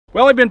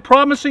Well, I've been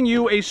promising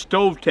you a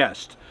stove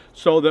test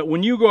so that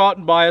when you go out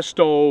and buy a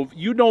stove,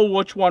 you know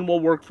which one will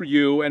work for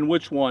you and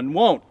which one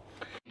won't.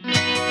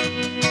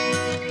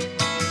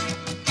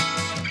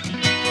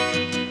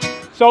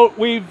 So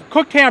we've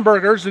cooked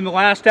hamburgers in the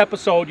last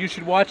episode. You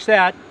should watch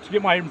that to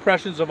get my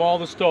impressions of all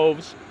the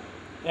stoves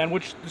and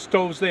which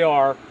stoves they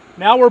are.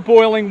 Now we're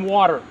boiling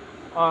water.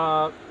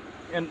 And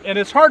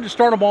it's hard to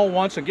start them all at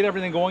once and get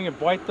everything going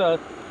and light the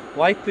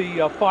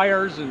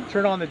fires and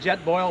turn on the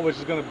jet boil, which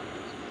is going to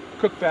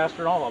cook faster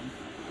than all of them.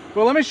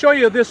 Well, let me show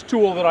you this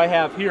tool that I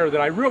have here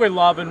that I really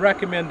love and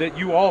recommend that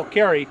you all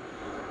carry.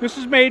 This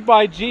is made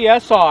by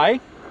GSI.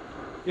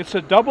 It's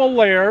a double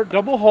layer,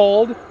 double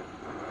hold,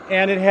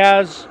 and it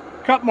has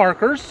cut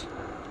markers,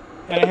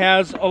 and it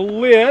has a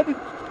lid,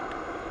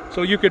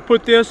 so you could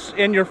put this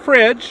in your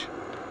fridge,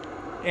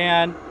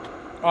 and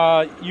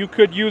you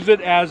could use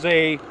it as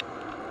a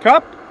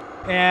cup,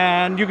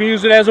 and you can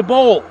use it as a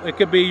bowl. It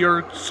could be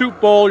your soup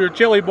bowl, your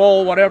chili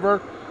bowl,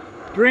 whatever.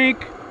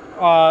 Drink,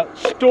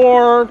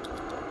 store,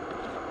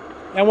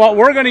 and what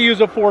we're going to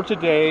use it for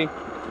today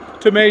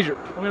to measure.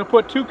 I'm going to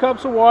put 2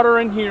 cups of water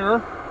in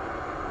here.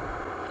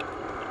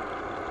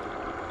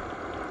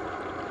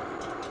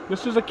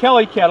 This is a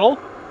Kelly kettle,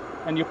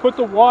 and you put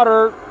the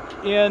water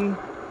in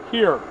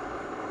here.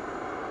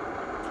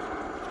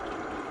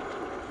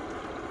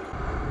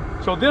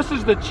 So this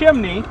is the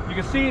chimney. You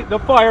can see the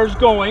fire's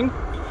going.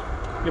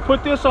 You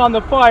put this on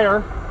the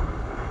fire,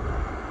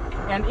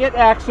 and it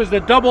acts as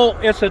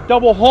it's a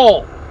double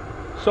hull.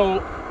 So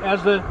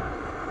as the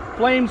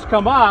flames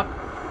come up,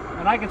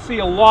 and I can see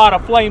a lot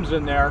of flames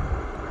in there,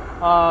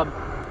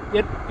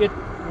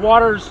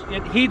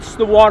 it heats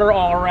the water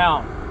all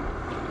around.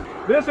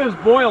 This is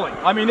boiling.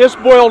 I mean, this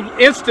boiled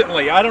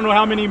instantly. I don't know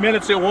how many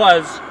minutes it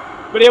was,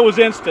 but it was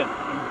instant.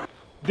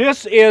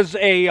 This is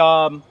a,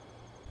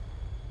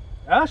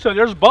 actually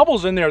there's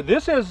bubbles in there.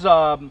 This is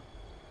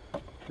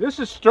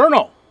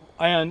sterno,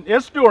 and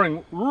it's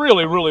doing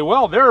really, really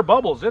well. There are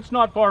bubbles. It's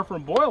not far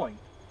from boiling.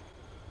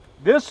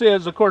 This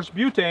is, of course,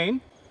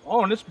 butane.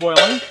 Oh, and it's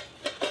boiling.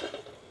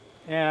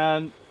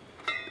 And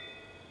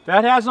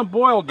that hasn't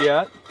boiled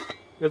yet.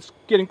 It's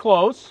getting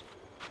close.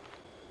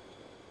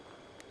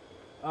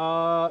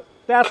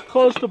 That's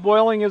close to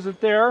boiling, is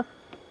it there?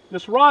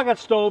 This rocket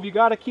stove, you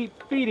got to keep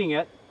feeding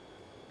it.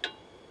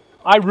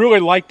 I really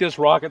like this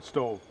rocket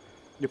stove.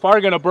 If I were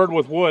going to burn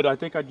with wood, I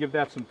think I'd give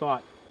that some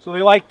thought. So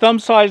they like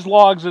thumb-sized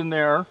logs in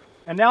there.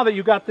 And now that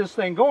you got this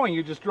thing going,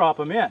 you just drop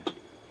them in.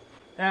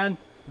 And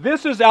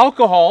this is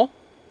alcohol,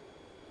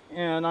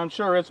 and I'm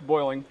sure it's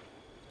boiling.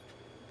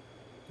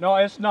 No,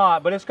 it's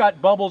not, but it's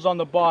got bubbles on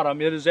the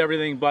bottom. It is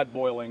everything but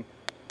boiling.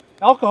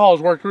 Alcohol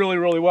has worked really,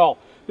 really well.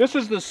 This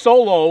is the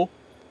Solo,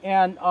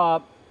 and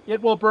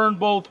it will burn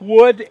both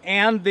wood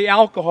and the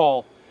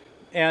alcohol.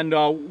 And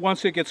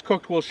once it gets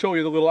cooked, we'll show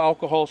you the little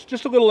alcohol,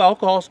 just a little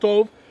alcohol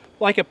stove,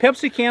 like a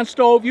Pepsi can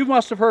stove. You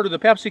must have heard of the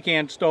Pepsi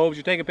can stoves.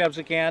 You take a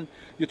Pepsi can,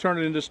 you turn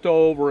it into a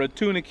stove, or a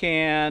tuna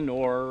can,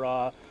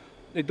 or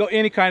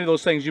any kind of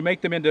those things. You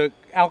make them into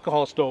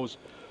alcohol stoves,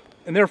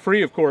 and they're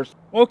free, of course.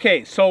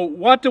 Okay, so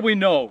what do we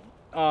know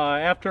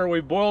after we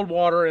boiled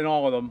water in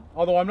all of them?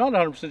 Although I'm not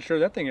 100% sure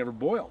that thing ever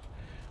boiled.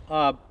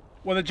 Well,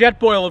 the jet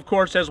boil, of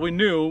course, as we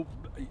knew,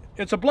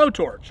 it's a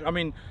blowtorch. I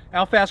mean,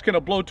 how fast can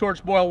a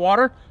blowtorch boil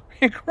water?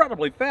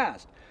 Incredibly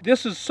fast.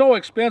 This is so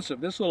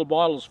expensive. This little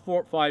bottle is $4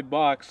 or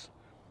 $5.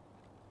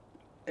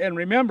 And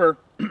remember,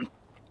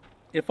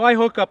 if I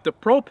hook up the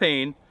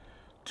propane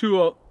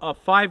to a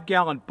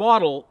 5-gallon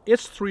bottle,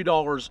 it's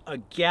 $3 a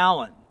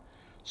gallon.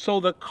 So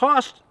the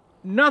cost,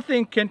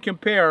 nothing can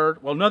compare,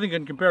 well, nothing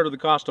can compare to the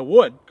cost of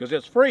wood, because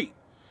it's free.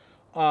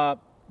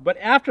 But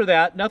after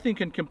that, nothing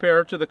can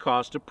compare to the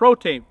cost of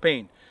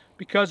propane,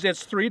 because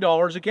it's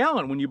 $3 a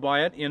gallon when you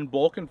buy it in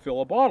bulk and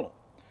fill a bottle.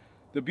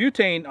 The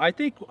butane, I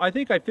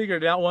think I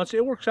figured it out once,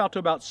 it works out to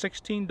about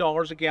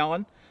 $16 a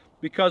gallon,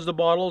 because the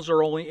bottles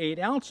are only 8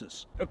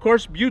 ounces. Of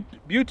course,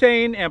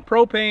 butane and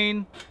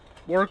propane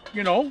work,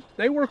 you know,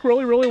 they work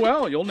really, really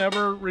well. You'll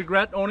never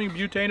regret owning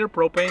butane or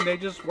propane. They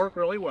just work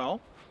really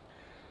well.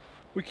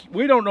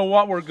 We don't know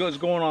what is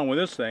going on with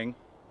this thing.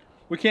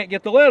 We can't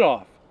get the lid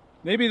off.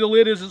 Maybe the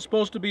lid isn't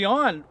supposed to be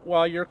on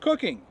while you're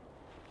cooking.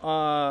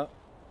 But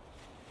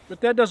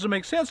that doesn't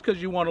make sense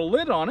because you want a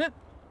lid on it.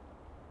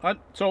 But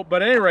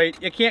at any rate,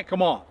 it can't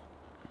come off.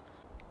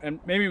 And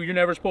maybe you're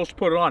never supposed to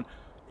put it on.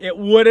 It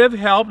would have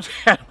helped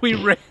had we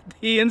read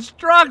the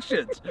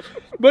instructions.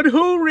 But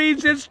who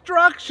reads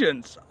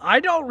instructions? I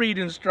don't read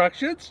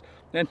instructions.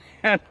 And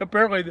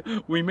apparently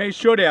we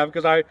should have,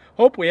 because I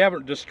hope we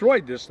haven't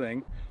destroyed this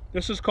thing.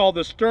 This is called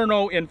the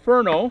Sterno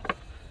Inferno.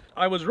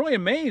 I was really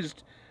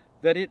amazed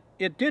that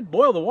it did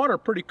boil the water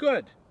pretty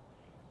good.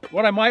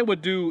 What I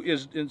would do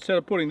is, instead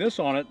of putting this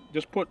on it,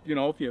 just put, you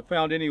know, if you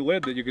found any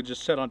lid that you could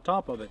just set on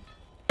top of it,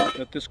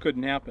 that this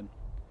couldn't happen.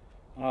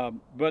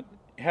 But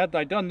had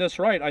I done this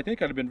right, I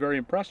think I'd have been very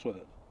impressed with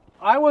it.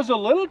 I was a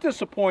little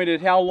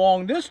disappointed how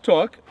long this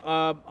took.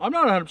 I'm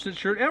not 100%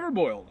 sure it ever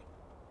boiled.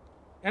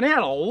 And it had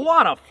a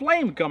lot of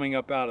flame coming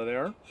up out of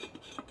there.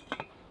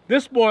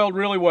 This boiled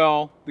really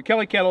well. The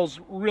Kelly kettle's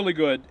really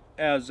good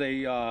as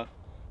a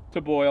to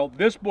boil.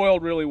 This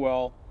boiled really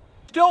well.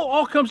 Still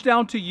all comes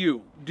down to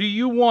you. Do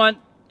you want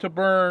to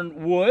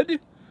burn wood?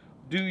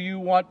 Do you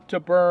want to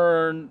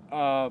burn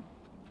propane,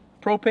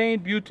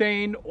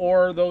 butane,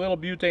 or the little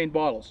butane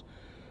bottles?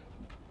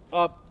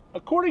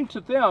 According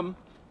to them,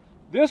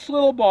 this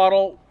little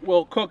bottle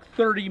will cook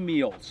 30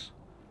 meals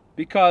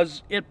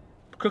because it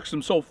cooks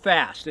them so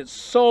fast. It's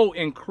so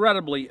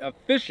incredibly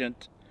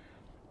efficient,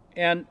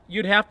 and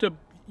you'd have to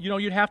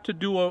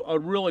do a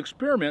real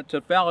experiment to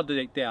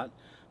validate that,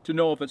 to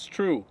know if it's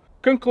true.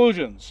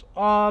 Conclusions.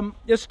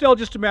 It's still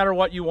just a matter of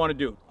what you want to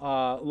do.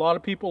 A lot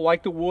of people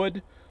like the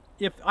wood.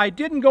 If I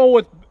didn't go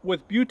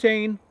with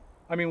butane,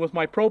 with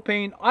my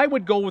propane, I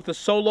would go with the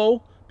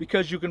solo,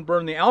 because you can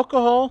burn the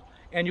alcohol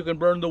and you can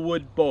burn the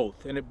wood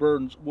both, and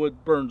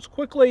wood burns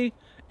quickly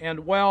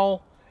and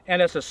well,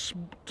 and it's a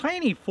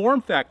tiny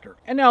form factor.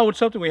 And now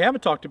something we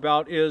haven't talked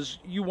about is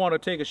you want to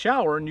take a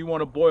shower and you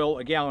want to boil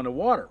a gallon of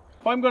water.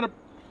 If I'm going to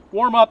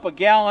warm up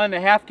a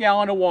half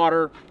gallon of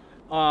water,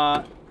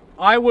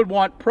 I would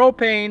want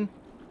propane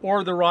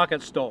or the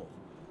rocket stove,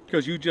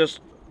 because you just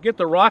get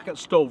the rocket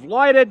stove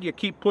lighted, you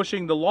keep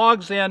pushing the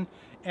logs in,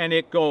 and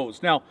it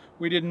goes. Now,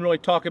 we didn't really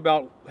talk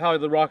about how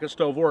the rocket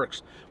stove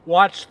works.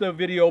 Watch the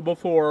video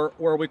before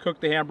where we cook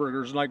the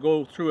hamburgers, and I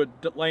go through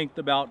at length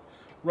about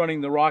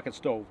running the rocket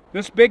stove.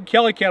 This big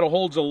Kelly kettle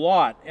holds a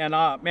lot, and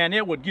man,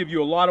 it would give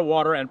you a lot of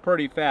water and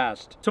pretty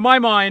fast. To my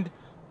mind,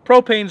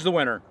 propane's the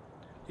winner.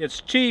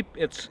 It's cheap,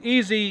 it's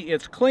easy,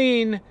 it's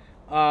clean,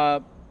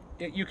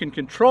 you can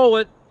control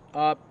it.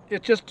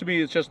 To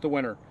me, it's just the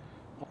winner.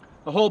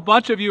 A whole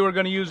bunch of you are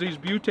going to use these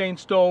butane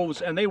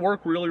stoves, and they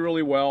work really,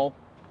 really well.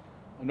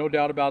 No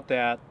doubt about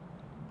that.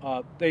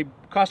 They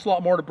cost a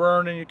lot more to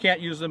burn, and you can't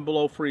use them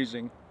below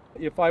freezing.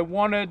 If I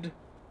wanted,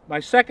 my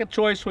second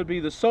choice would be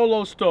the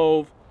solo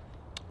stove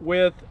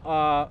with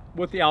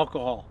the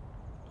alcohol.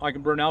 I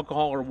can burn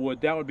alcohol or wood.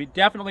 That would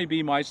definitely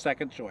be my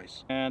second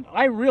choice. And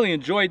I really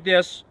enjoyed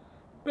this,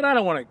 but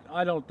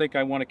I don't think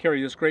I want to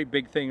carry this great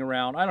big thing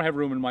around. I don't have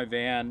room in my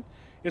van.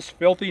 It's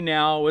filthy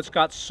now. It's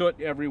got soot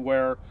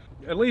everywhere.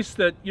 At least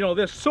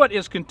this soot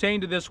is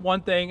contained to this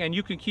one thing, and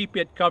you can keep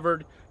it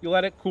covered. You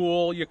let it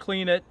cool, you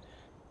clean it,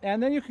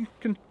 and then you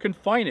can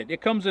confine it.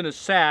 It comes in a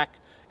sack,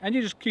 and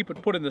you just keep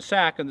it put in the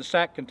sack, and the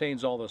sack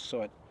contains all the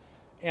soot.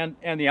 And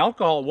the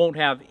alcohol won't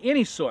have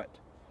any soot.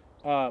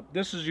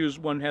 This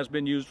has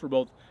been used for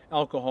both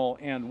alcohol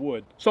and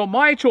wood. So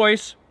my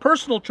choice,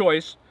 personal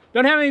choice,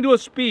 doesn't have anything to do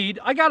with speed.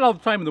 I got all the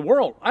time in the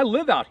world. I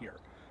live out here.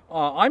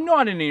 I'm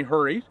not in any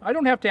hurry. I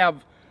don't have to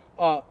have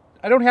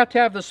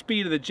the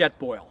speed of the jet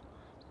boil.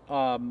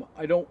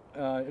 I don't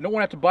want to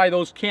have to buy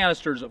those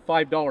canisters at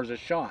 $5 a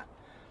shot.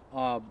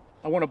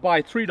 I want to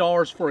buy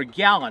 $3 for a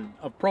gallon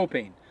of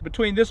propane.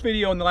 Between this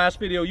video and the last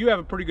video, you have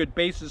a pretty good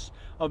basis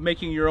of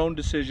making your own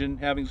decision,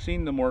 having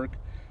seen them work.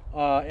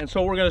 And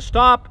so we're going to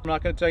stop. I'm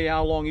not going to tell you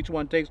how long each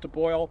one takes to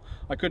boil.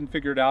 I couldn't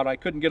figure it out. I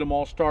couldn't get them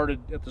all started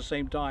at the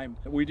same time.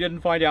 We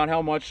didn't find out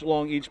how much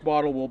long each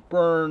bottle will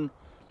burn.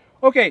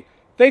 Okay,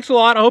 thanks a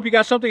lot. I hope you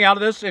got something out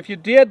of this. If you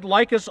did,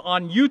 like us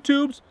on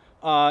YouTube,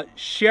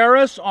 share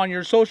us on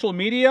your social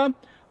media,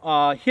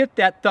 hit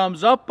that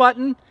thumbs up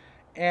button,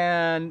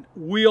 and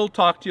we'll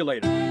talk to you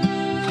later.